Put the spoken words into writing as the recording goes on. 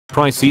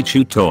Pricey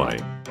chew toy.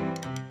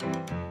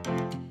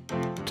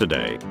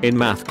 Today, in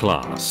math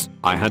class,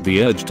 I had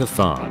the urge to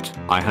fart.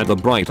 I had the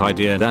bright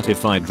idea that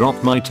if I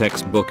dropped my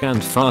textbook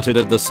and farted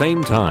at the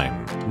same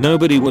time,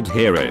 nobody would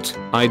hear it.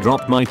 I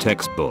dropped my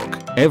textbook.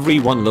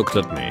 Everyone looked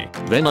at me.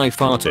 Then I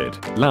farted,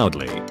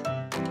 loudly.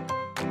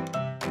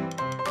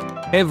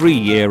 Every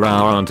year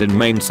our aunt in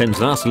Maine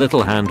sends us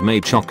little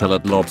handmade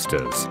chocolate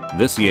lobsters.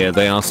 This year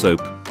they are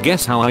soap.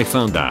 Guess how I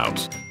found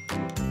out?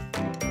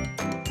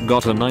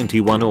 Got a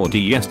 91 Audi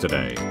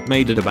yesterday,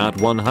 made it about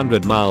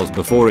 100 miles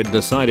before it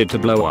decided to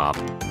blow up.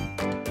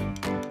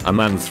 A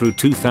man threw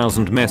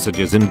 2,000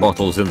 messages in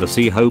bottles in the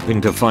sea hoping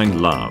to find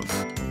love.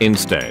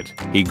 Instead,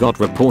 he got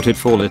reported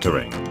for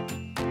littering.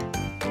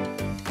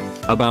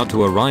 About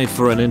to arrive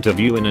for an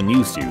interview in a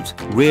new suit,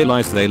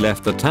 realized they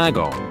left the tag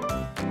on.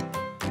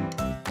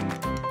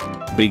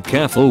 Be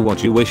careful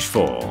what you wish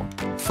for.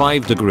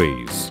 5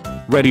 degrees.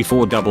 Ready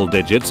for double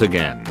digits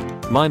again.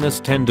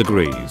 -10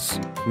 degrees.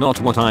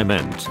 Not what I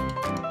meant.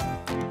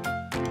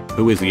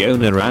 Who is the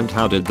owner and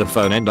how did the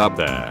phone end up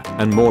there?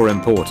 And more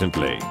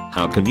importantly,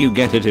 how can you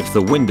get it if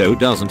the window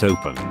doesn't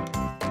open?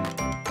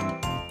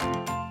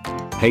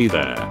 Hey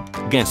there.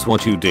 Guess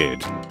what you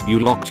did? You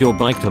locked your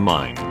bike to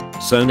mine.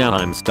 So now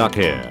I'm stuck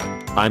here.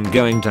 I'm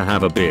going to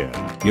have a beer.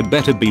 You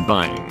better be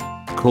buying.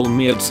 Call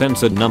me at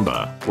censored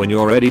number when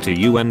you're ready to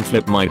UN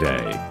flip my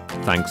day.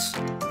 Thanks.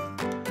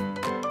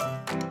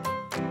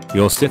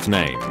 Your Sith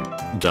name.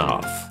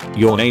 Darth.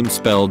 Your name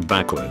spelled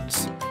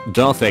backwards.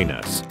 Darth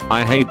Anus.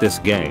 I hate this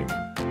game.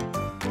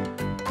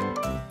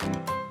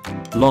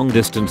 Long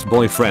distance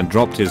boyfriend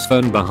dropped his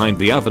phone behind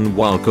the oven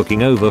while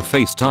cooking over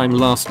FaceTime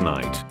last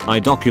night. I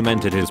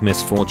documented his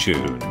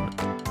misfortune.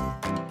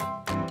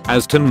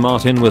 Aston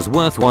Martin was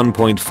worth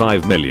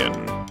 1.5 million.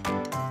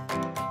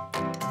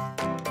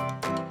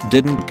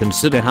 Didn't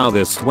consider how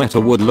this sweater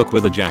would look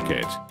with a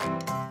jacket.